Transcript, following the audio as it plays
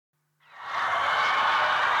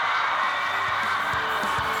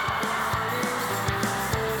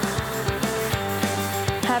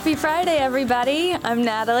Happy Friday, everybody. I'm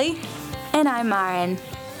Natalie. And I'm Maren.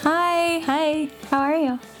 Hi. Hi. How are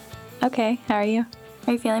you? Okay, how are you?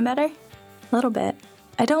 Are you feeling better? A little bit.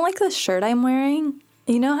 I don't like the shirt I'm wearing.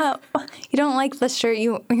 You know how you don't like the shirt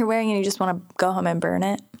you're wearing and you just want to go home and burn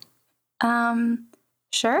it?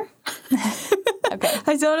 Sure. Okay.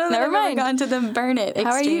 I don't know that Never I've mind. ever gone to the burn it extreme.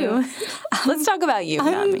 How are you? Let's talk about you.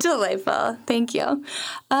 not I'm me. delightful. Thank you.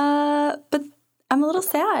 But I'm a little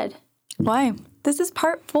sad. Why? This is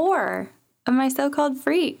part 4 of my so-called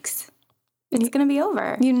freaks. It's going to be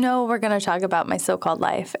over. You know we're going to talk about my so-called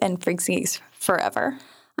life and Freaks Geeks forever.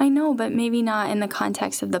 I know, but maybe not in the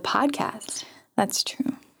context of the podcast. That's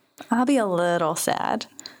true. I'll be a little sad.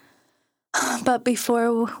 But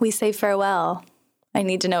before we say farewell, I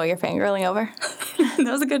need to know what you're fangirling over.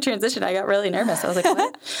 That was a good transition. I got really nervous. I was like,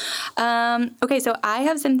 what? Okay, so I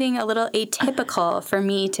have something a little atypical for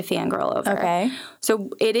me to fangirl over. Okay. So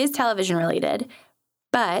it is television related,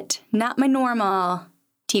 but not my normal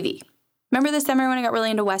TV. Remember this summer when I got really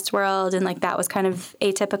into Westworld and like that was kind of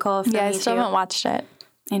atypical for me Yeah, I still too? haven't watched it.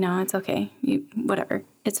 I know, it's okay. Whatever.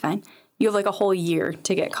 It's fine. You have like a whole year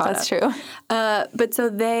to get caught That's up. true. But so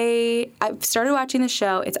I've started watching the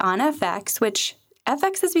show. It's on FX, which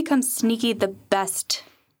FX has become sneaky the best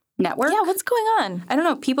network. Yeah, what's going on? I don't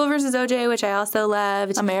know. People vs. OJ, which I also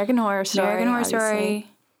loved. American Horror Story. American Horror obviously. Story.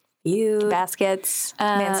 You. Baskets.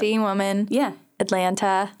 Man Seeing Woman. Yeah.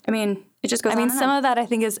 Atlanta. I mean, it just goes on and some on. of that I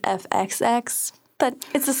think is FXX, but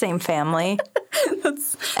it's the same family.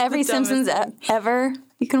 That's Every the dumbest Simpsons ever.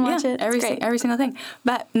 You can watch it. Every It's great. every single thing.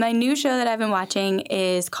 But my new show that I've been watching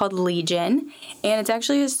is called Legion, and it's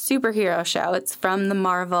actually a superhero show. It's from the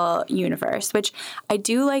Marvel universe, which I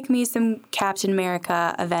do like me some Captain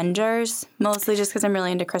America Avengers, mostly just because I'm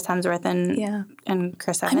really into Chris Hemsworth and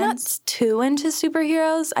Chris Evans. I'm not too into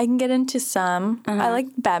superheroes. I can get into some. I like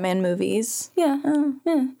Batman movies. Yeah.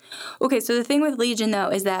 Okay, so the thing with Legion, though,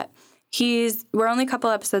 is that we're only a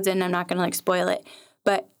couple episodes in, and I'm not going to, like, spoil it,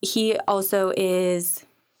 but he also is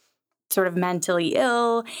sort of mentally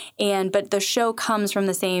ill, but the show comes from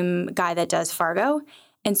the same guy that does Fargo,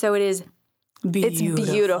 and so it is beautiful.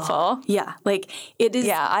 It's beautiful. Yeah, like, it is.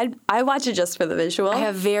 Yeah, I watch it just for the visual. I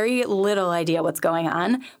have very little idea what's going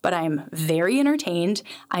on, but I am very entertained.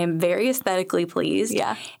 I am very aesthetically pleased.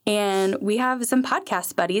 Yeah. And we have some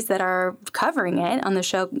podcast buddies that are covering it on the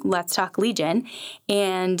show Let's Talk Legion,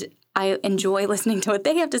 and I enjoy listening to what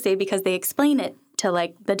they have to say because they explain it to,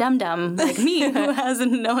 like, the dum-dum like me who has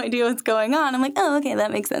no idea what's going on. I'm like, oh, okay,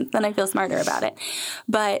 that makes sense. Then I feel smarter about it.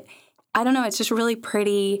 But I don't know. It's just really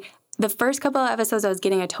pretty. The first couple of episodes, I was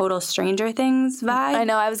getting a total Stranger Things vibe. I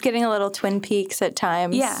know. I was getting a little Twin Peaks at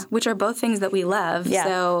times. Yeah, which are both things that we love. Yeah.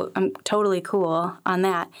 So I'm totally cool on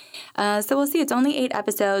that. So we'll see. It's only 8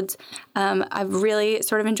 episodes. I've really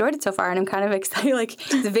sort of enjoyed it so far, and I'm kind of excited.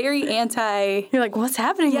 Like, it's very anti. You're like, what's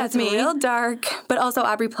happening with It's me? real dark, but also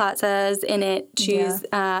Aubrey Plaza's in it. She's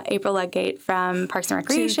April Ludgate from Parks and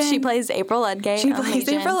Recreation. She plays April Ludgate. She on plays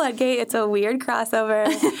Legion. April Ludgate. It's a weird crossover.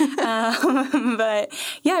 But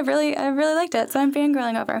yeah, I really liked it. So I'm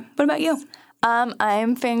fangirling over. What about you?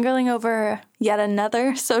 I'm fangirling over yet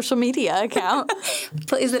another social media account.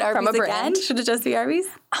 Is it Arby's From a again? brand. Should it just be Arby's?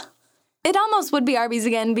 It almost would be Arby's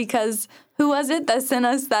again because who was it that sent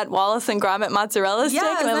us that Wallace and Gromit mozzarella stick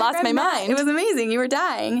and I lost my mind? It was amazing. You were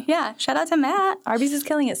dying. Yeah. Shout out to Matt. Arby's is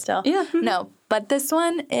killing it still. Yeah. No, but this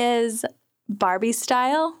one is Barbie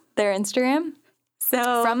Style, their Instagram.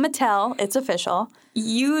 So From Mattel. It's official.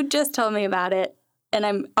 you just told me about it, and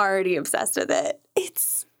I'm already obsessed with it.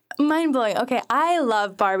 It's mind-blowing. Okay, I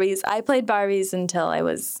love Barbies. I played Barbies until I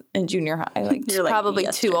was in junior high. Like, You're like probably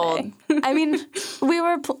too old. yesterday. I mean, we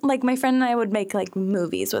were, like, my friend and I would make, like,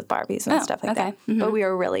 movies with Barbies and stuff like that. But we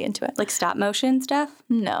were really into it. Like stop motion stuff?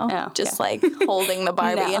 No, Oh, just, okay. like, holding the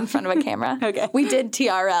Barbie No. in front of a camera. Okay. We did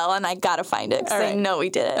TRL, and I gotta find it because I right. know we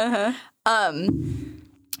did it.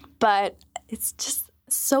 But it's just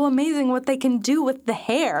so amazing what they can do with the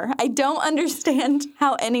hair. I don't understand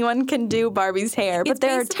how anyone can do Barbie's hair, but It's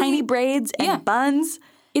there are basically- tiny braids and Yeah. buns.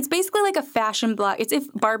 It's basically like a fashion blog. It's if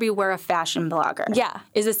Barbie were a fashion blogger. Yeah.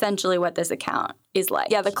 Is essentially what this account is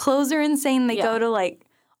like. Yeah, the clothes are insane. They go to, like,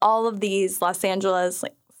 all of these Los Angeles,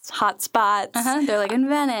 like, hot spots. They're like in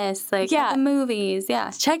Venice, like Yeah. at the movies. Yeah.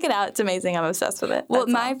 Check it out. It's amazing. I'm obsessed with it. Well,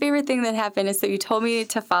 That's my favorite thing that happened is, so you told me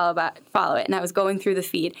to follow it, and I was going through the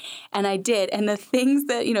feed, and I did. And the things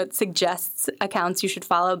that, it suggests accounts you should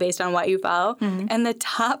follow based on what you follow, and the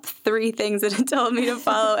top 3 things that it told me to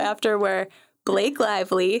follow after were Blake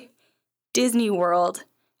Lively, Disney World,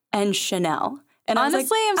 and Chanel. And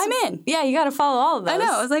honestly, I was like, I'm in. Yeah, you got to follow all of those. I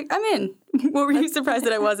know. I was like, I'm in. What were you surprised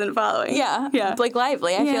that I wasn't following? Yeah. Yeah. Blake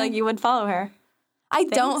Lively. I feel like you would follow her. I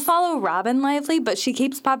don't follow Robin Lively, but she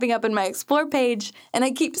keeps popping up in my Explore page, and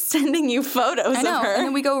I keep sending you photos I know, of her. and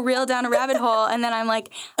then we go real down a rabbit hole, and then I'm like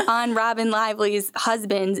on Robin Lively's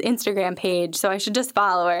husband's Instagram page, so I should just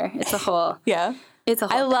follow her. It's a whole it's a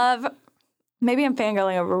whole I thing. love, maybe I'm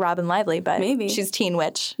fangirling over Robin Lively, but Maybe. she's Teen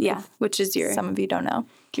Witch. Yeah, which is Some of you don't know.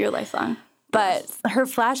 your lifelong. But her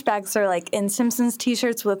flashbacks are like in Simpsons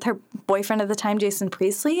t-shirts with her boyfriend at the time, Jason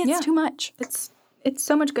Priestley. It's too much. It's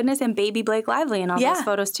so much goodness, and baby Blake Lively in all those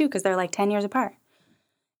photos too, because they're like 10 years apart.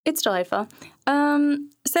 It's delightful.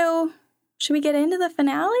 So should we get into the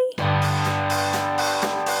finale?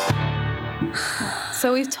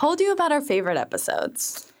 So we've told you about our favorite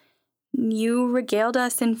episodes. You regaled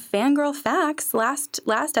us in fangirl facts last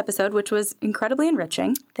episode, which was incredibly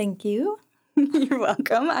enriching. Thank you. You're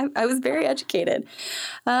welcome. I was very educated.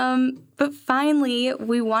 But finally,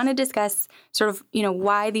 we want to discuss sort of,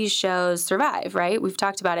 why these shows survive, right? We've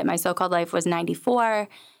talked about it. My So-Called Life was 94.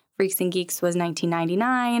 Freaks and Geeks was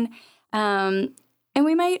 1999. And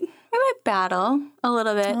we might battle a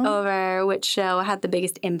little bit over which show had the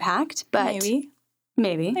biggest impact. But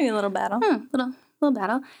maybe a little battle. Little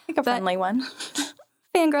battle. Like a friendly one.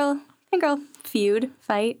 Fangirl feud,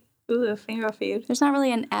 fight. Ooh, fangirl feud. There's not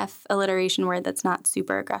really an F alliteration word that's not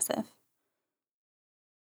super aggressive.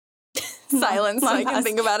 Silence, so I can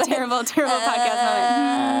think about it. Terrible podcast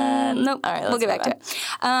moment. Nope. All right, we'll get back to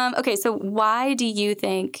it. Okay, so why do you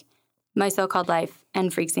think My So-Called Life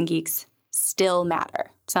and Freaks and Geeks still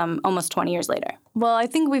matter some almost 20 years later? Well, I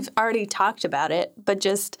think we've already talked about it, but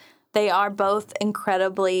just they are both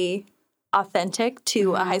incredibly authentic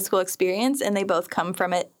to a high school experience, and they both come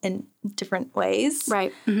from it in different ways.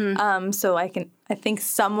 Right. So I think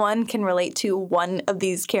someone can relate to one of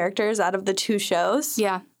these characters out of the two shows.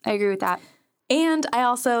 Yeah, I agree with that. And I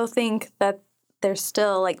also think that they're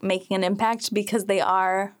still like making an impact because they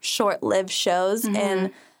are short-lived shows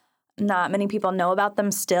and not many people know about them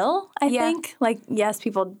still, I think. Like, yes,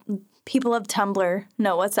 people of Tumblr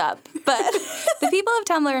know what's up, but the people of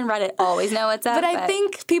Tumblr and Reddit always know what's up. But I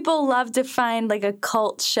think people love to find like a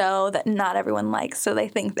cult show that not everyone likes, so they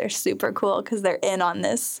think they're super cool because they're in on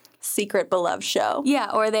this secret beloved show. Yeah,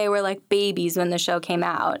 or they were like babies when the show came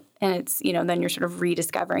out, and it's, then you're sort of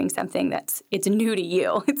rediscovering something it's new to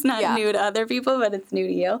you. It's not new to other people, but it's new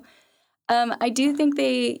to you. I do think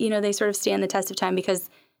they sort of stand the test of time because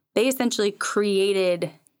they essentially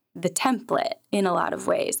created the template in a lot of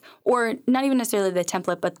ways, or not even necessarily the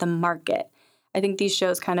template, but the market. I think these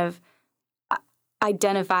shows kind of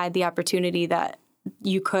identified the opportunity that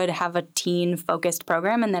you could have a teen-focused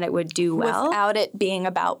program and that it would do well. Without it being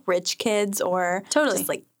about rich kids or just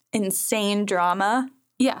like insane drama.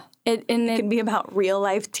 Yeah. It can be about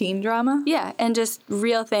real-life teen drama. Yeah, and just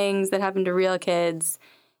real things that happen to real kids.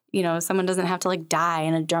 Someone doesn't have to like die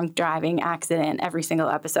in a drunk driving accident every single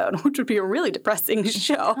episode, which would be a really depressing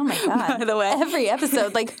show. Oh my God. By the way. Every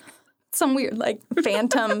episode, like some weird like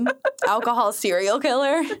phantom alcohol serial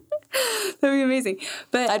killer. That'd be amazing.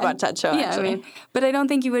 But I'd watch that show, actually. But I don't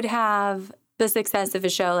think you would have the success of a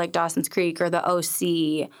show like Dawson's Creek or The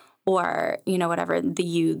OC or, whatever the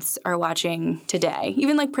youths are watching today.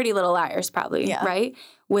 Even like Pretty Little Liars probably, right?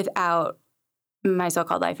 Without My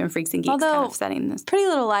So-Called Life and Freaks and Geeks kind of setting this. Pretty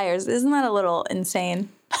Little Liars, isn't that a little insane?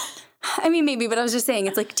 I mean, maybe, but I was just saying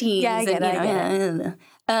it's like teens. Yeah, I get it.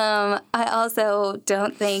 I also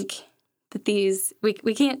don't think that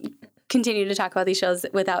we can't continue to talk about these shows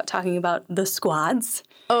without talking about the squads.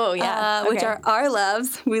 Oh, yeah. Which are our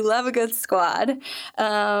loves. We love a good squad.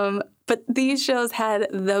 But these shows had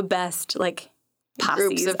the best, like,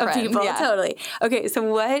 posses of people. Yeah. Totally. Okay, so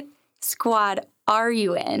what squad are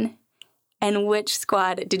you in? And which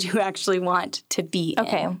squad did you actually want to be in?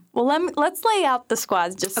 Okay. Well, let's lay out the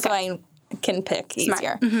squads just so I can pick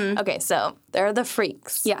easier. Okay, so there are the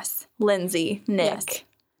Freaks. Yes. Lindsay, Nick. Yes.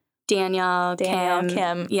 Danielle,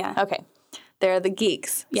 Kim. Yeah. Okay. There are the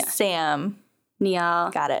Geeks. Yeah. Sam. Neil.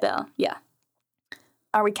 Got it. Bill. Yeah.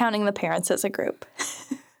 Are we counting the parents as a group?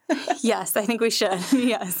 Yes, I think we should.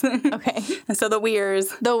 Yes. Okay. So the Weirs.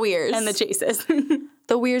 The Weirs. And the Chases.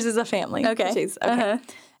 The Weirs is a family. Okay. Okay.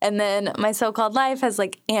 And then My So-Called Life has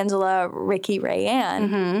like Angela, Ricky,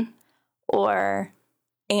 Rayanne, or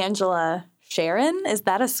Angela, Sharon. Is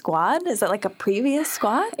that a squad? Is that like a previous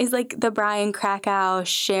squad? Is like the Brian, Krakow,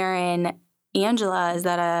 Sharon, Angela. Is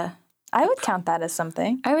that a... I would count that as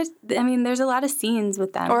something. I mean, there's a lot of scenes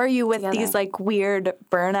with them. Or are you with these like weird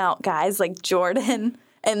burnout guys like Jordan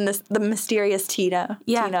and the mysterious Tina?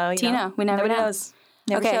 Yeah, Tina. We never know. knows.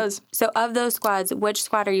 Never shows. So of those squads, which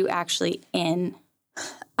squad are you actually in?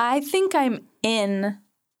 I think I'm in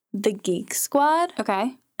the Geek Squad.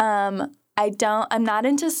 Okay. I'm not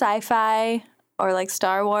into sci-fi or like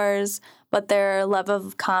Star Wars, but their love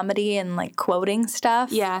of comedy and like quoting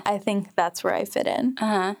stuff. Yeah. I think that's where I fit in.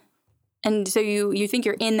 Uh-huh. And so you think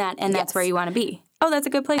you're in that and that's where you want to be. Oh, that's a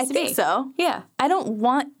good place to be. I think so. Yeah. I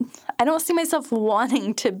don't see myself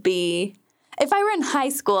wanting to be, if I were in high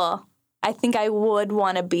school, I think I would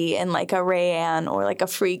want to be in like a Rayanne or like a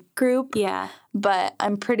freak group. Yeah. But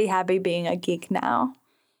I'm pretty happy being a geek now.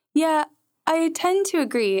 Yeah, I tend to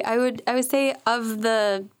agree. I would say of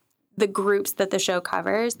the groups that the show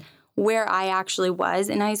covers, where I actually was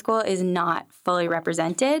in high school is not fully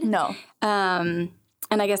represented. No. And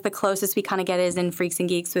I guess the closest we kind of get is in Freaks and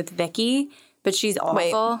Geeks with Vicky, but she's awful.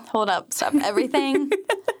 Wait, hold up, stop everything.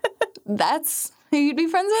 That's who you'd be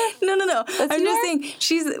friends with? No. I'm just saying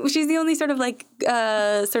she's the only sort of like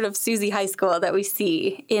sort of Susie High School that we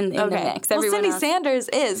see in the mix. Well, Cindy Sanders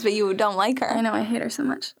is, but you don't like her. I know, I hate her so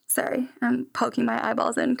much. Sorry, I'm poking my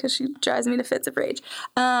eyeballs in because she drives me to fits of rage.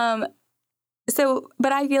 But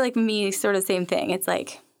I feel like me, sort of same thing. It's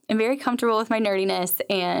like I'm very comfortable with my nerdiness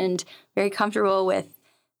and very comfortable with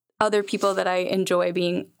other people that I enjoy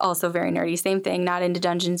being also very nerdy. Same thing, not into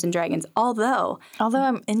Dungeons and Dragons. Although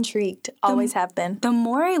I'm intrigued, always have been. The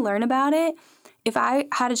more I learn about it, if I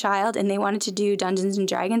had a child and they wanted to do Dungeons and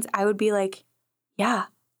Dragons, I would be like, yeah,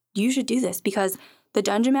 you should do this because the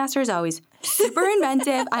Dungeon Master is always super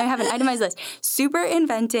inventive. I have an itemized list. Super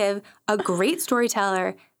inventive, a great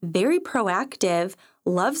storyteller, very proactive,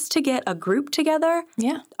 loves to get a group together.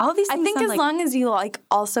 Yeah. All these things. I think as long as you like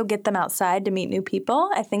also get them outside to meet new people,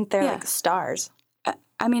 I think they're like stars.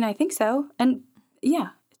 I mean, I think so. And yeah,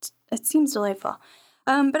 it seems delightful.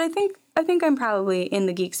 But I think I'm probably in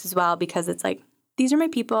the geeks as well because it's like, these are my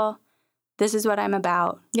people. This is what I'm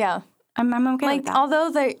about. Yeah. I'm okay with that.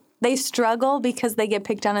 Although they struggle because they get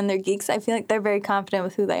picked on and they're geeks, I feel like they're very confident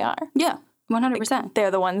with who they are. Yeah, 100%. They're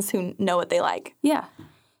the ones who know what they like. Yeah.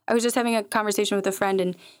 I was just having a conversation with a friend,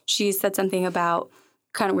 and she said something about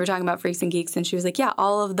we were talking about Freaks and Geeks, and she was like, yeah,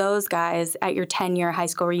 all of those guys at your 10-year high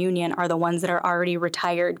school reunion are the ones that are already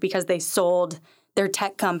retired because they sold their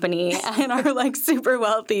tech company and are like super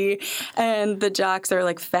wealthy, and the jocks are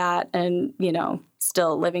like fat and,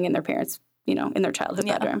 still living in their parents', in their childhood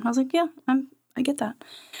bedroom. I was like, yeah, I get that.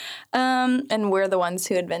 And we're the ones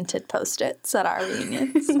who invented Post-its at our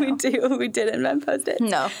reunion. So. We did invent Post-its.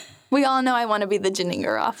 No. We all know I want to be the Ginny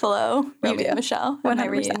Garofalo, Romy and Michelle at my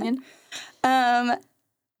reunion.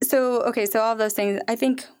 So all of those things, I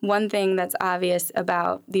think one thing that's obvious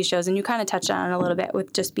about these shows, and you kind of touched on it a little bit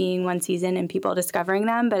with just being one season and people discovering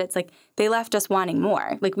them, but it's like they left us wanting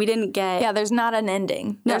more. Like we didn't get... Yeah, there's not an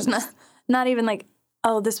ending. There's not even like,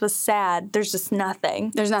 oh, this was sad. There's just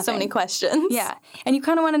nothing. There's nothing. So many questions. Yeah. And you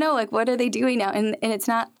kind of want to know, like, what are they doing now? And it's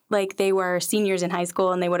not like they were seniors in high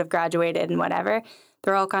school and they would have graduated and whatever.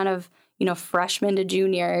 They're all kind of, freshmen to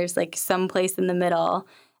juniors, like someplace in the middle.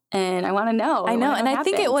 And I want to know. I know. And I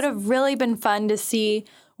think it would have really been fun to see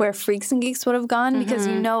where Freaks and Geeks would have gone because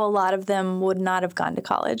a lot of them would not have gone to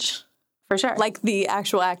college. For sure. Like the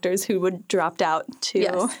actual actors who would dropped out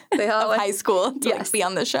to high school to be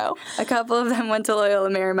on the show. A couple of them went to Loyola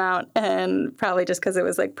Marymount, and probably just because it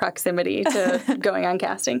was like proximity to going on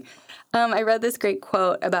casting. I read this great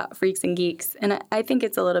quote about Freaks and Geeks, and I think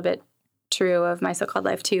it's a little bit true of My So-Called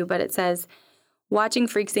Life too, but it says, watching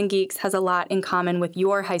Freaks and Geeks has a lot in common with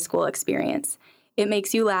your high school experience. It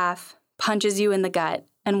makes you laugh, punches you in the gut,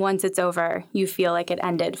 and once it's over, you feel like it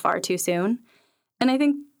ended far too soon. And I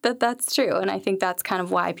think that's true, and I think that's kind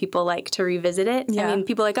of why people like to revisit it. Yeah. I mean,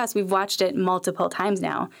 people like us, we've watched it multiple times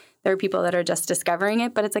now. There are people that are just discovering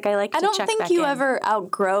it, but it's like I like to check back in. I don't think you ever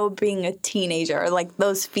outgrow being a teenager or like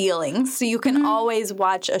those feelings. So you can always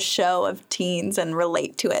watch a show of teens and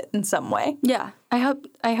relate to it in some way. Yeah, I hope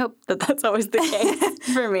that that's always the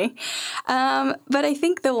case for me. But I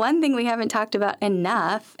think the one thing we haven't talked about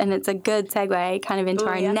enough, and it's a good segue kind of into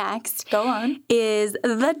our next, go on, is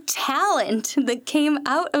the talent that came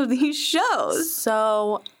out of these shows.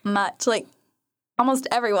 So much, like almost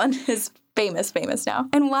everyone is famous now.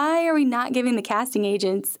 And why are we not giving the casting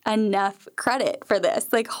agents enough credit for this?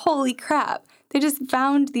 Like, holy crap. They just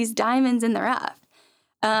found these diamonds in the rough.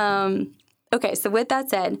 Okay, so with that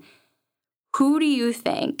said, who do you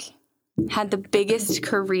think had the biggest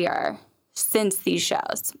career since these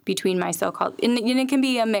shows between My So-Called... And it can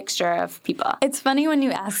be a mixture of people. It's funny when you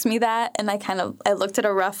asked me that, and I looked at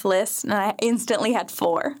a rough list, and I instantly had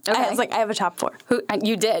 4. Okay. I was like, I have a top 4.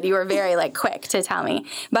 You did. You were very, quick to tell me.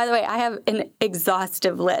 By the way, I have an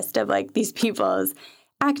exhaustive list of, these people's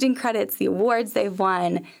acting credits, the awards they've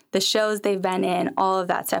won, the shows they've been in, all of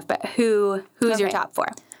that stuff. But who's your top 4?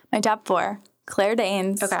 My top 4, Claire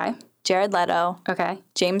Danes. Okay. Jared Leto. Okay.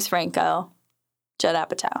 James Franco. Judd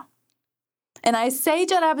Apatow. And I say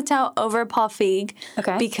Judd Apatow over Paul Feig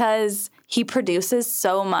because he produces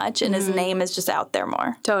so much and his name is just out there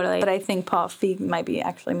more. Totally. But I think Paul Feig might be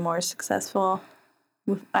actually more successful.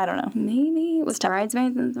 I don't know. Maybe. Was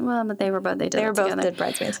Bridesmaids? Well, but they were both did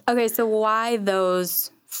Bridesmaids. Okay, so why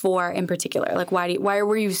those 4 in particular? Like, why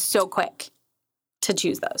were you so quick to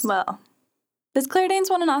choose those? Well, has Claire Danes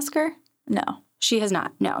won an Oscar? No. She has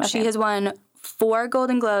not. No. Okay. She has won 4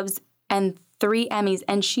 Golden Globes and 3 Emmys,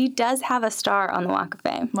 and she does have a star on the Walk of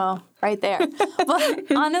Fame. Well, right there.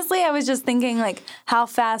 But honestly, I was just thinking, like, how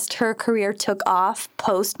fast her career took off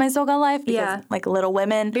post My So-Called Life. Because, like, Little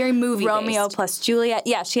Women. Very movie-based. Romeo plus Juliet.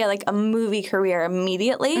 Yeah, she had, like, a movie career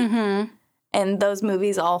immediately. Mm-hmm. And those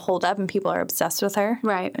movies all hold up, and people are obsessed with her.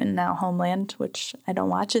 Right. And now Homeland, which I don't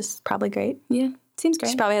watch, is probably great. Yeah. Seems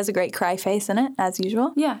great. She probably has a great cry face in it, as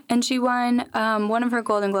usual. Yeah, and she won one of her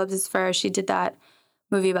Golden Globes is for she did that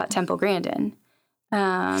movie about Temple Grandin,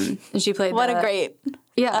 and she played. What a great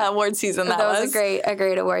award season that was! Was a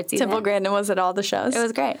great award season. Temple Grandin was at all the shows. It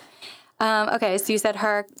was great. Okay, so you said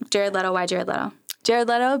her, Jared Leto. Why Jared Leto? Jared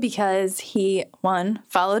Leto because he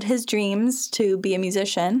followed his dreams to be a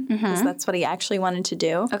musician because that's what he actually wanted to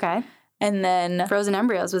do. Okay. And then Frozen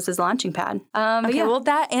Embryos was his launching pad. Well,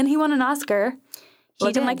 that and he won an Oscar.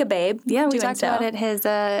 Looking like a babe. Yeah, we talked about it.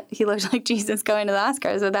 He looked like Jesus going to the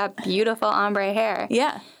Oscars with that beautiful ombre hair.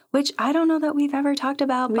 Yeah. Which I don't know that we've ever talked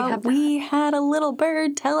about, but we had a little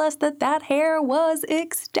bird tell us that hair was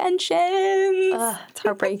extensions. It's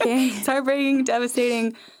heartbreaking. It's heartbreaking,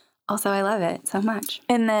 devastating. Also, I love it so much.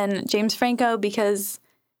 And then James Franco because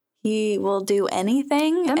he will do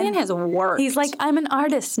anything. That man has worked. He's like, I'm an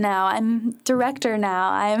artist now. I'm director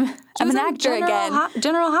now. I'm an actor again.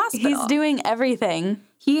 General Hospital. He's doing everything.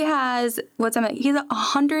 He has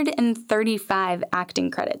 135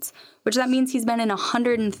 acting credits, which that means he's been in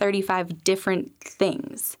 135 different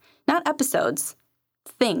things. Not episodes,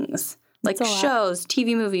 things. Like shows,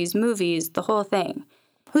 TV movies, the whole thing.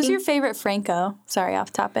 Who's your favorite Franco? Sorry,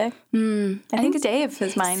 off topic. I think Dave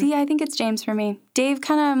is mine. See, I think it's James for me. Dave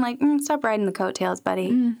kind of, I'm like, stop riding the coattails,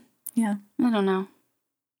 buddy. Yeah. I don't know.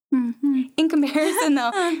 In comparison,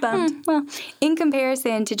 though, I'm bummed. Well, in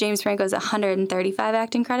comparison to James Franco's 135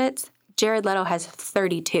 acting credits, Jared Leto has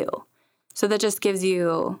 32. So that just gives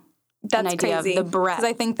you an idea of the breadth. Because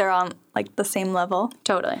I think they're on, like, the same level.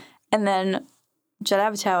 Totally. And then Judd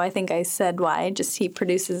Apatow, I think I said why. Just he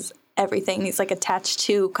produces everything. He's like attached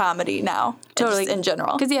to comedy now. Totally. In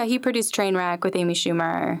general. Because, he produced Trainwreck with Amy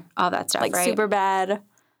Schumer, all that stuff, like right? Superbad.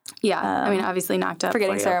 Yeah. I mean, obviously knocked up.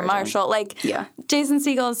 Forgetting Sarah Marshall. Like, Jason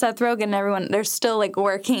Segel and Seth Rogen and everyone, they're still, like,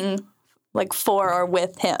 working, like, for or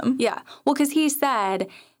with him. Yeah. Well, because he said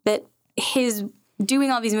that his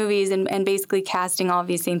doing all these movies and basically casting all of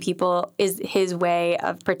these same people is his way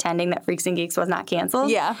of pretending that Freaks and Geeks was not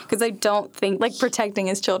canceled. Yeah. Because I don't think... Like protecting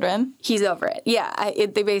his children. He's over it. Yeah.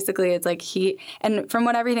 It's like and from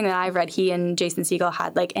everything that I've read, he and Jason Segel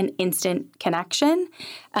had like an instant connection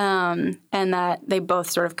and that they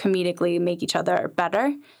both sort of comedically make each other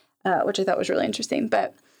better, which I thought was really interesting.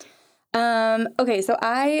 But, okay, so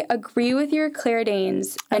I agree with your Claire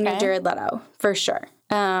Danes and your Jared Leto, for sure.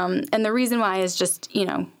 And the reason why is just,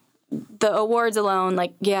 the awards alone,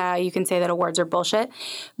 like, yeah, you can say that awards are bullshit.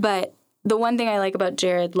 But the one thing I like about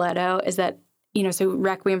Jared Leto is that, so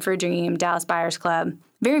Requiem for a Dream, Dallas Buyers Club,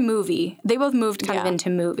 very movie. They both moved kind of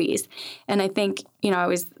into movies. And I think, I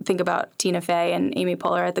always think about Tina Fey and Amy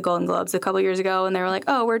Poehler at the Golden Globes a couple years ago, and they were like,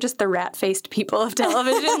 oh, we're just the rat-faced people of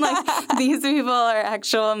television. Like, these people are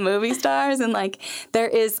actual movie stars. And, like, there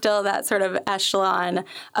is still that sort of echelon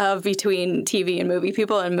of between TV and movie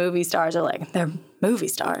people, and movie stars are like, they're movie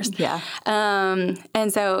stars. Yeah.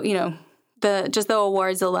 And so, the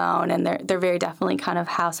awards alone, and they're very definitely kind of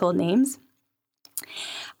household names.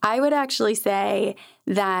 I would actually say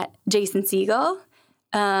that Jason Segel,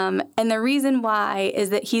 and the reason why is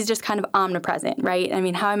that he's just kind of omnipresent, right? I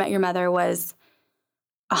mean, How I Met Your Mother was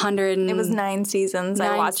 100. It was 9 seasons.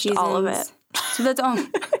 I watched all of it. So that's all.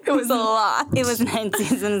 It was a lot. It was 9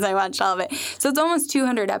 seasons. I watched all of it. So it's almost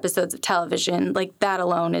 200 episodes of television. Like, that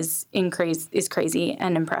alone is crazy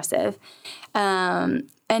and impressive.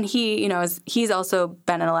 And he, he's also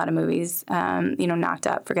been in a lot of movies, Knocked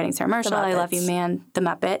Up, Forgetting Sarah Marshall, I Love You, Man, The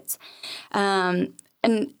Muppets. And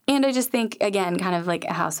I just think, again, kind of like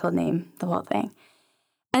a household name, the whole thing.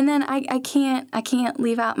 And then I can't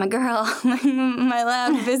leave out my girl, my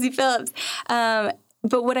love, Busy Phillips.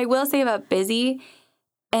 But what I will say about Busy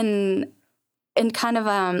and kind of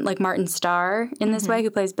like Martin Starr in this way, who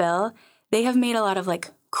plays Bill, they have made a lot of like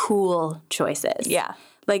cool choices. Yeah.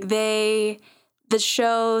 Like the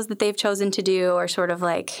shows that they've chosen to do are sort of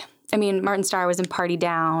like I mean, Martin Starr was in Party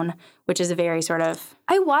Down, which is a very sort of...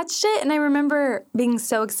 I watched it, and I remember being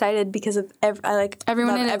so excited because of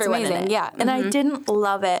everyone in it's amazing. In it. Yeah. And I didn't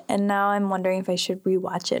love it, and now I'm wondering if I should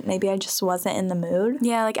rewatch it. Maybe I just wasn't in the mood.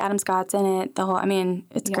 Yeah, like Adam Scott's in it.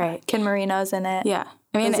 It's great. Ken Marino's in it. Yeah.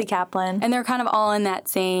 I mean, Lizzie Kaplan. And they're kind of all in that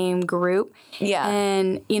same group. Yeah.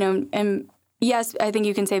 And, and yes, I think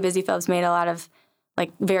you can say Busy Phillips made a lot of,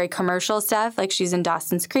 like, very commercial stuff. Like, she's in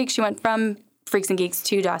Dawson's Creek. She went from Freaks and Geeks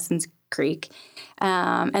to Dawson's Creek.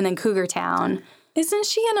 And then Cougar Town. Isn't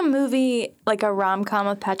she in a movie, like a rom-com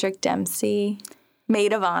with Patrick Dempsey?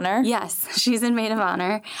 Maid of Honor? Yes, she's in Maid of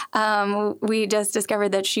Honor. We just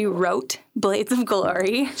discovered that she wrote Blades of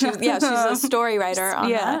Glory. She's a story writer on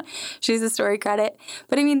that. She's a story credit.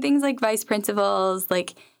 But I mean, things like Vice Principals,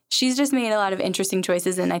 like, she's just made a lot of interesting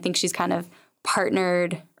choices, and I think she's kind of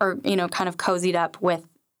partnered or, kind of cozied up with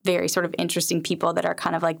very sort of interesting people that are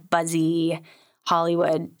kind of like buzzy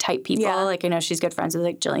Hollywood type people. Yeah. Like, she's good friends with,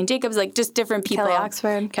 like, Jillian Jacobs, like, just different people.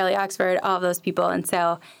 Kelly Oxford, all of those people. And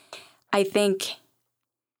so I think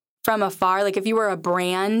from afar, like, if you were a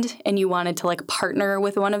brand and you wanted to, like, partner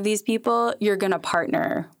with one of these people, you're going to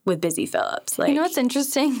partner with Busy Phillips. Like, what's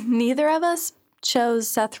interesting? Neither of us chose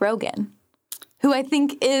Seth Rogen, who I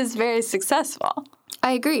think is very successful.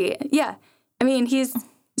 I agree. Yeah. I mean, he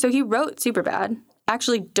wrote Superbad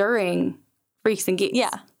actually during Freaks and Geeks.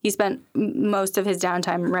 Yeah. He spent most of his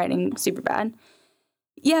downtime writing Superbad.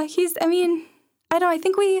 Yeah, I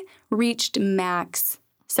think we reached max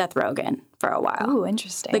Seth Rogen for a while. Ooh,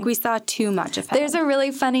 interesting. Like, we saw too much of him. There's a really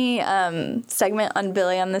funny segment on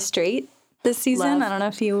Billy on the Street this season. I don't know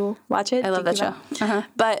if you watch it. I love that show. Uh-huh.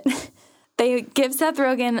 But they give Seth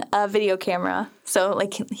Rogen a video camera. So,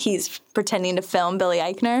 like, he's pretending to film Billy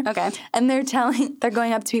Eichner. Okay. And they're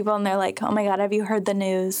going up to people and they're like, oh my God, have you heard the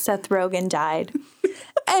news? Seth Rogen died.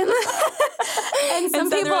 and some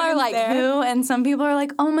people are like, who? And some people are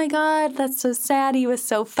like, oh my God, that's so sad. He was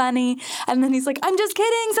so funny. And then he's like, I'm just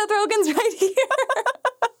kidding. Seth Rogen's right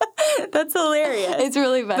here. That's hilarious. It's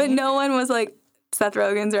really funny. But no one was like, Seth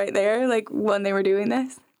Rogen's right there, like, when they were doing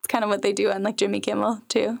this. It's kind of what they do on, like, Jimmy Kimmel,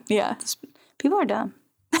 too. Yeah. People are dumb.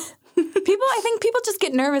 I think people just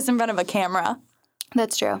get nervous in front of a camera.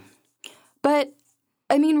 That's true. But,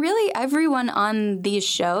 I mean, really everyone on these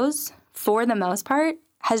shows, for the most part,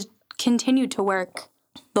 has continued to work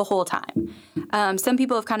the whole time. Some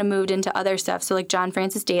people have kind of moved into other stuff. So, like, John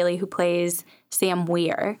Francis Daly, who plays Sam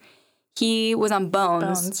Weir, he was on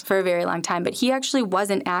Bones for a very long time, but he actually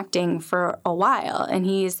wasn't acting for a while, and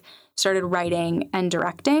he's started writing and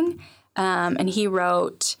directing. And he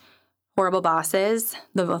wrote Horrible Bosses,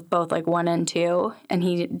 both like 1 and 2, and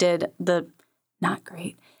he did the not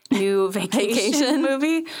great new Vacation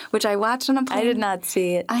movie, which I watched on a plane. I did not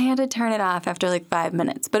see it. I had to turn it off after like 5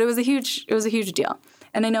 minutes, but it was a huge deal.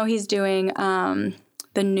 And I know he's doing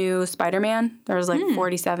the new Spider-Man. There was like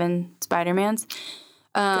 47 Spider-Mans.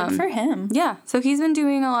 Good for him. Yeah, so he's been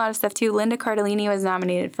doing a lot of stuff too. Linda Cardellini was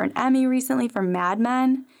nominated for an Emmy recently for Mad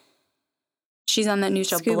Men. She's on that new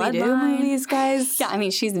show Bloodline. Movies, guys. Yeah, I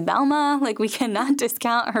mean, she's Velma. Like, we cannot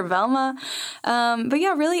discount her Velma. But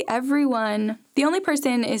yeah, really everyone. The only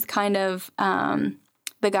person is kind of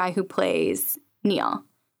the guy who plays Neil.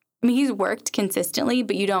 I mean, he's worked consistently,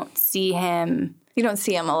 but you don't see him. You don't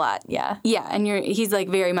see him a lot, yeah. Yeah, and he's like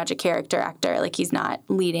very much a character actor. Like, he's not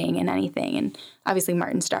leading in anything. And obviously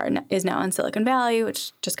Martin Starr is now on Silicon Valley,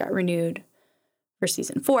 which just got renewed for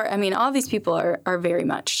season 4. I mean, all these people are very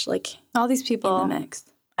much like all these people in the mix.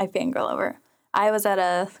 I fangirl over. I was at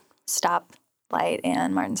a stoplight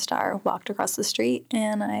and Martin Starr walked across the street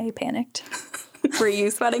and I panicked. Were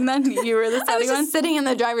you sweating then? You were the sweaty one? I was just sitting in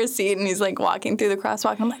the driver's seat and he's like walking through the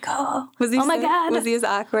crosswalk. I'm like, oh my God. Was he as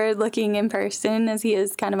awkward looking in person as he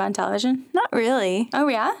is kind of on television? Not really. Oh,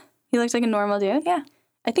 yeah? He looks like a normal dude? Yeah.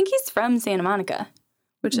 I think he's from Santa Monica,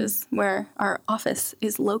 which is where our office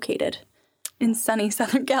is located in sunny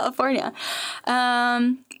Southern California.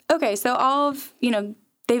 Okay, so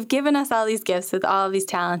they've given us all these gifts with all of these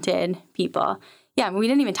talented people. Yeah, we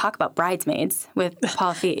didn't even talk about Bridesmaids with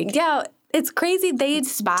Paul Feig. Yeah, it's crazy. They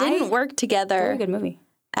didn't work together. Very good movie.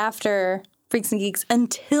 After Freaks and Geeks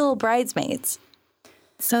until Bridesmaids.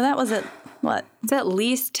 So that was what? It's at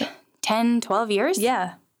least 10, 12 years?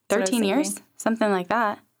 Yeah. 13 years? Something like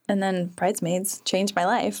that. And then Bridesmaids changed my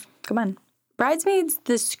life. Come on. Bridesmaids,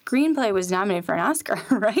 the screenplay was nominated for an Oscar,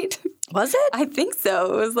 right? Was it? I think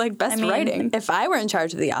so. It was like best writing. If I were in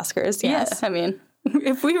charge of the Oscars, yes. Yeah, I mean,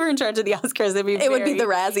 if we were in charge of the Oscars, it would be the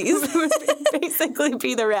Razzies. It would basically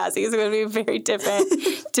be the Razzies. It would be a very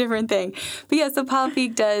different thing. But yeah, so Paul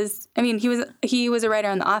Feig does. I mean, he was a writer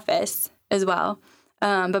on The Office as well.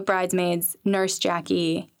 But Bridesmaids, Nurse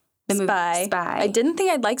Jackie, The movie Spy. Spy. I didn't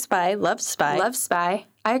think I'd like Spy. Loved Spy. Love Spy.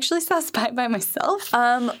 I actually saw Spy by myself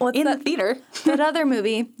What's in that, the theater. that other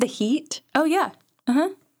movie, The Heat? Oh, yeah. Uh-huh.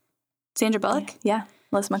 Sandra Bullock. Yeah,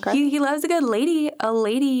 Melissa McCarthy. He loves a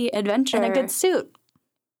lady adventure. And a good suit.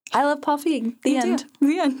 I love Paul Feig. The end.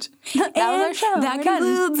 The end. That was our show. That We're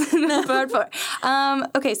done. concludes part 4.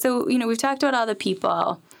 Okay, so, we've talked about all the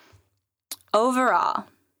people. Overall,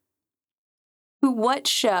 what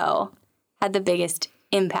show had the biggest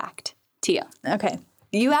impact to you? Okay.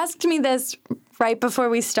 You asked me this right before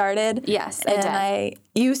we started. Yes, I and did.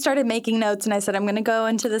 You started making notes, and I said, I'm going to go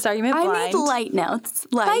into this argument blind. I made light notes.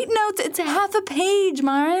 Light notes? It's a half a page,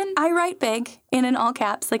 Marin. I write big and in all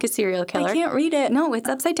caps like a serial killer. I can't read it. No, it's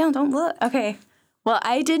upside down. Don't look. Okay. Well,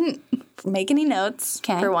 I didn't make any notes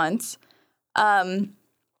for once.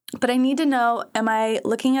 But I need to know, am I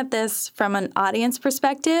looking at this from an audience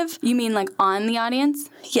perspective? You mean like on the audience?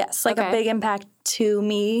 Yes, like a big impact to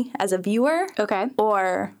me as a viewer. Okay.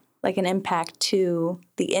 Or like an impact to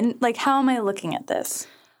like how am I looking at this?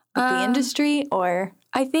 Like the industry or?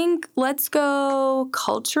 I think let's go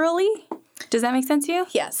culturally. Does that make sense to you?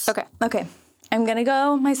 Yes. Okay. Okay. I'm going to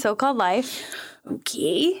go My So-Called Life.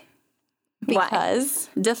 Okay. Because.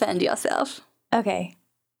 Why? Defend yourself. Okay.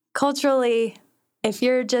 Culturally, if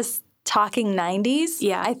you're just talking 90s,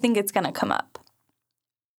 I think it's going to come up.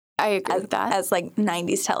 I agree with that. As like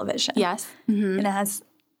 90s television. Yes. Mm-hmm.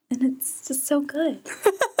 And it's just so good.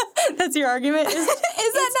 That's your argument? Is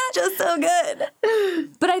that not just so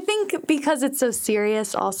good? But I think because it's so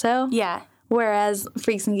serious also. Yeah. Whereas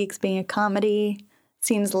Freaks and Geeks being a comedy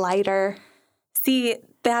seems lighter. See,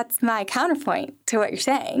 that's my counterpoint to what you're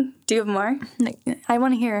saying. Do you have more? I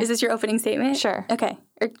want to hear. Is this your opening statement? Sure. Okay.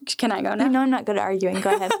 Or can I go now? No, I'm not good at arguing.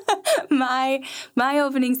 Go ahead. My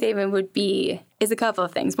opening statement is a couple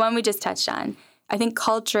of things. One we just touched on. I think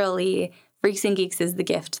culturally, Freaks and Geeks is the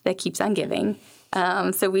gift that keeps on giving.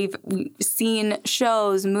 So we've seen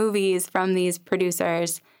shows, movies from these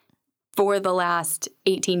producers for the last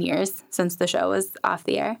 18 years since the show was off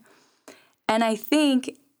the air. And I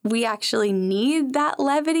think we actually need that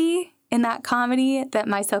levity in that comedy that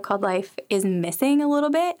My So-Called Life is missing a little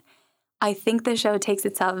bit. I think the show takes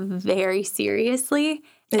itself very seriously.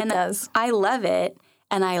 It does. I love it,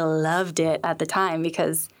 and I loved it at the time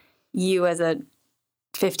because you as a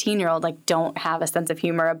 15-year-old don't have a sense of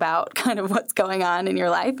humor about kind of what's going on in your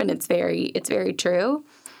life, and it's very true.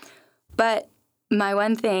 But my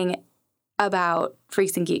one thing about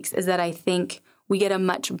Freaks and Geeks is that I think we get a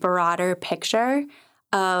much broader picture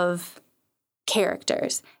of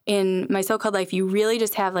characters. In My So-Called Life, you really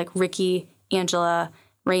just have Ricky, Angela,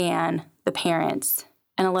 Rayanne, the parents,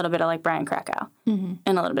 and a little bit of Brian Krakow, and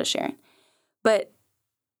a little bit of Sharon. But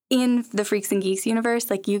in the Freaks and Geeks universe,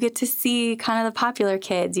 you get to see kind of the popular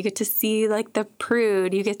kids. You get to see the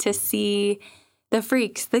prude. You get to see the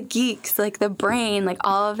freaks, the geeks, the brain,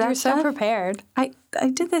 all of that You're stuff. so prepared. I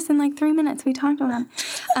did this in 3 minutes. We talked about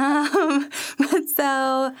them. But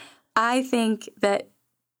so I think that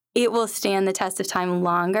it will stand the test of time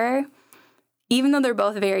longer, even though they're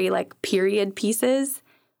both very period pieces,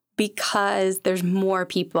 because there's more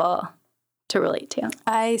people to relate to.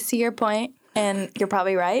 I see your point, and you're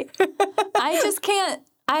probably right. I just can't.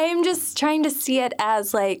 I'm just trying to see it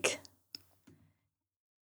as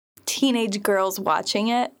teenage girls watching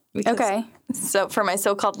it. Okay. So for My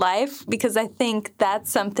So-Called Life, because I think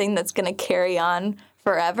that's something that's going to carry on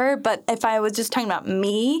forever. But if I was just talking about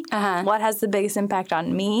me, what has the biggest impact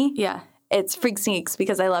on me? Yeah. It's Freaks and Geeks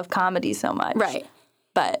because I love comedy so much. Right.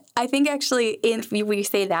 But I think actually if we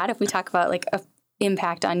say that, if we talk about a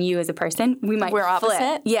impact on you as a person, we might we're flip.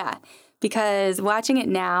 opposite. Yeah. Because watching it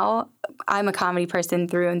now, I'm a comedy person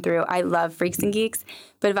through and through. I love Freaks and Geeks.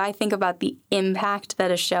 But if I think about the impact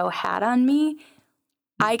that a show had on me,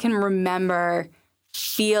 I can remember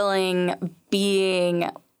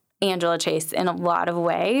being Angela Chase in a lot of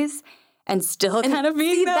ways and still kind of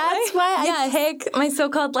being that's why I pick My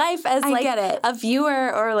So-Called Life as get it. a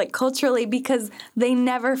viewer or culturally, because they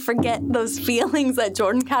never forget those feelings that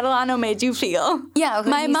Jordan Catalano made you feel. Yeah.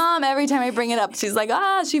 My mom, every time I bring it up, she's like,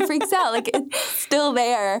 she freaks out. It's still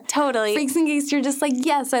there. Totally. Freaks and Geeks, you're just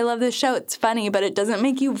yes, I love this show. It's funny, but it doesn't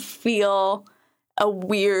make you feel a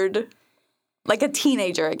weird, a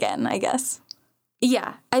teenager again, I guess.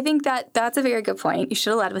 Yeah, I think that's a very good point. You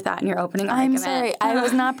should have led with that in your opening argument. I'm sorry. I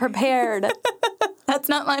was not prepared. That's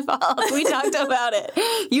not my fault. We talked about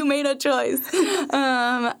it. You made a choice.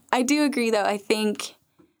 I do agree, though.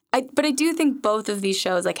 But I do think both of these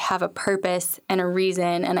shows have a purpose and a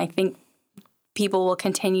reason, and I think people will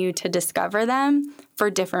continue to discover them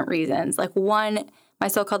for different reasons. One, My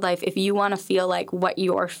So-Called Life, if you want to feel what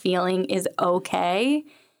you're feeling is okay,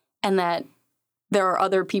 and that there are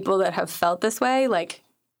other people that have felt this way, like,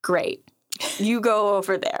 great. You go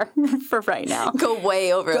over there for right now. Go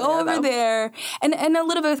way over there. Go over there. And a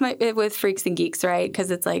little bit with Freaks and Geeks, right?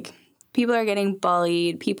 Because it's like people are getting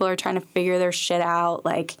bullied. People are trying to figure their shit out.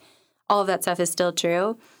 Like, all of that stuff is still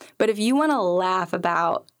true. But if you want to laugh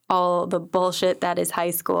about all the bullshit that is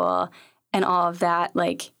high school and all of that,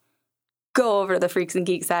 like, go over to the Freaks and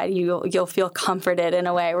Geeks side. You'll feel comforted in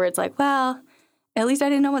a way where it's like, well, at least I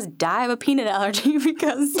didn't almost die of a peanut allergy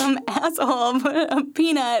because some asshole put a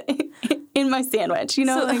peanut in my sandwich, you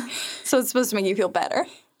know? So it's supposed to make you feel better?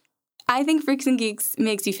 I think Freaks and Geeks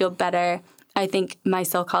makes you feel better. I think My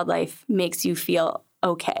So-Called Life makes you feel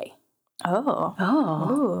okay. Oh.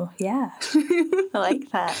 Ooh, yeah. I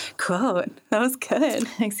like that. Quote. That was good.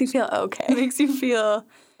 Makes you feel okay. Makes you feel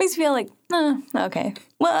like, okay.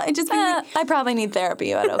 Well, it just I probably need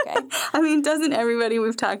therapy, but okay. I mean, doesn't everybody?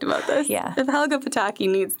 We've talked about this. Yeah. If Helga Pataki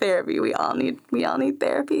needs therapy, we all need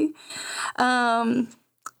therapy.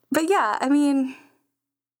 But yeah, I mean,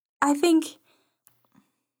 I think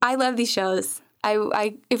I love these shows.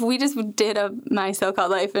 I if we just did a My So-Called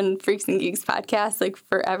Life and Freaks and Geeks podcast like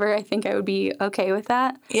forever, I think I would be okay with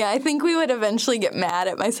that. Yeah, I think we would eventually get mad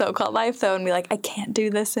at My So-Called Life though and be like, I can't do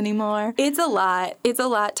this anymore. It's a lot. It's a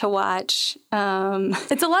lot to watch.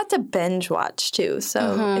 It's a lot to binge watch too.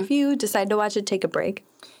 So if you decide to watch it, take a break.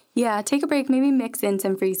 Yeah, take a break. Maybe mix in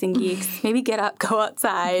some Freaks and Geeks. Maybe get up, go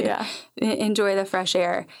outside. Yeah. Enjoy the fresh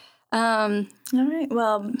air. All right.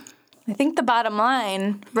 Well, I think the bottom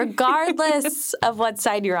line, regardless of what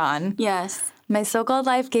side you're on, yes, My So-Called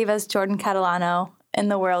Life gave us Jordan Catalano,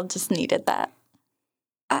 and the world just needed that.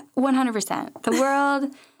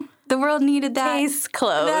 100%. The world needed that. Case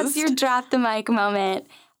closed. That's your drop the mic moment.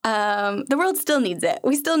 The world still needs it.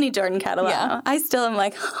 We still need Jordan Catalano. Yeah. I still am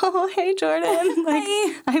like, oh, hey, Jordan. Like,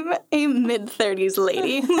 I'm a mid-30s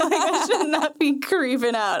lady. Like, I should not be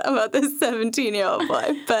creeping out about this 17-year-old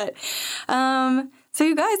boy. But, so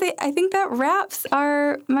you guys, I think that wraps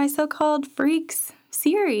our My So-Called Freaks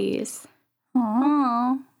series.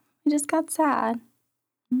 Aww. I just got sad.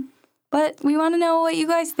 But we want to know what you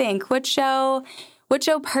guys think. What show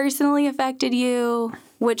personally affected you?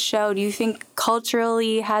 Which show do you think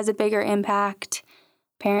culturally has a bigger impact?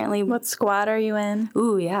 Apparently. What squad are you in?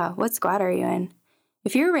 Ooh, yeah. What squad are you in?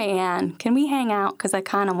 If you're Rayanne, can we hang out? Because I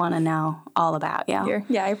kind of want to know all about you.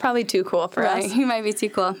 You're probably too cool for us. You might be too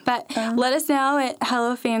cool. But let us know at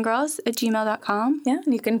hellofangirls@gmail.com. Yeah,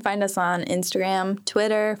 you can find us on Instagram,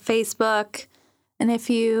 Twitter, Facebook. And if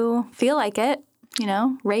you feel like it,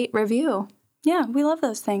 rate, review. Yeah, we love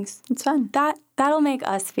those things. It's fun. That'll make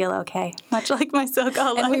us feel okay, much like My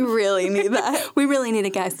So-Called Life. And we really need that. We really need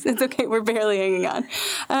it, guys. It's okay. We're barely hanging on.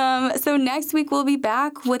 So next week we'll be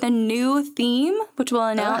back with a new theme, which we'll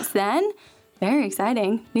announce then. Very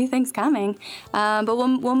exciting. New things coming. But we'll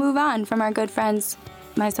move on from our good friends,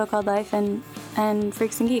 My So-Called Life and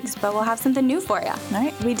Freaks and Geeks. But we'll have something new for you. All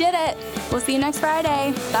right. We did it. We'll see you next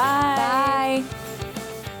Friday. Bye. Bye.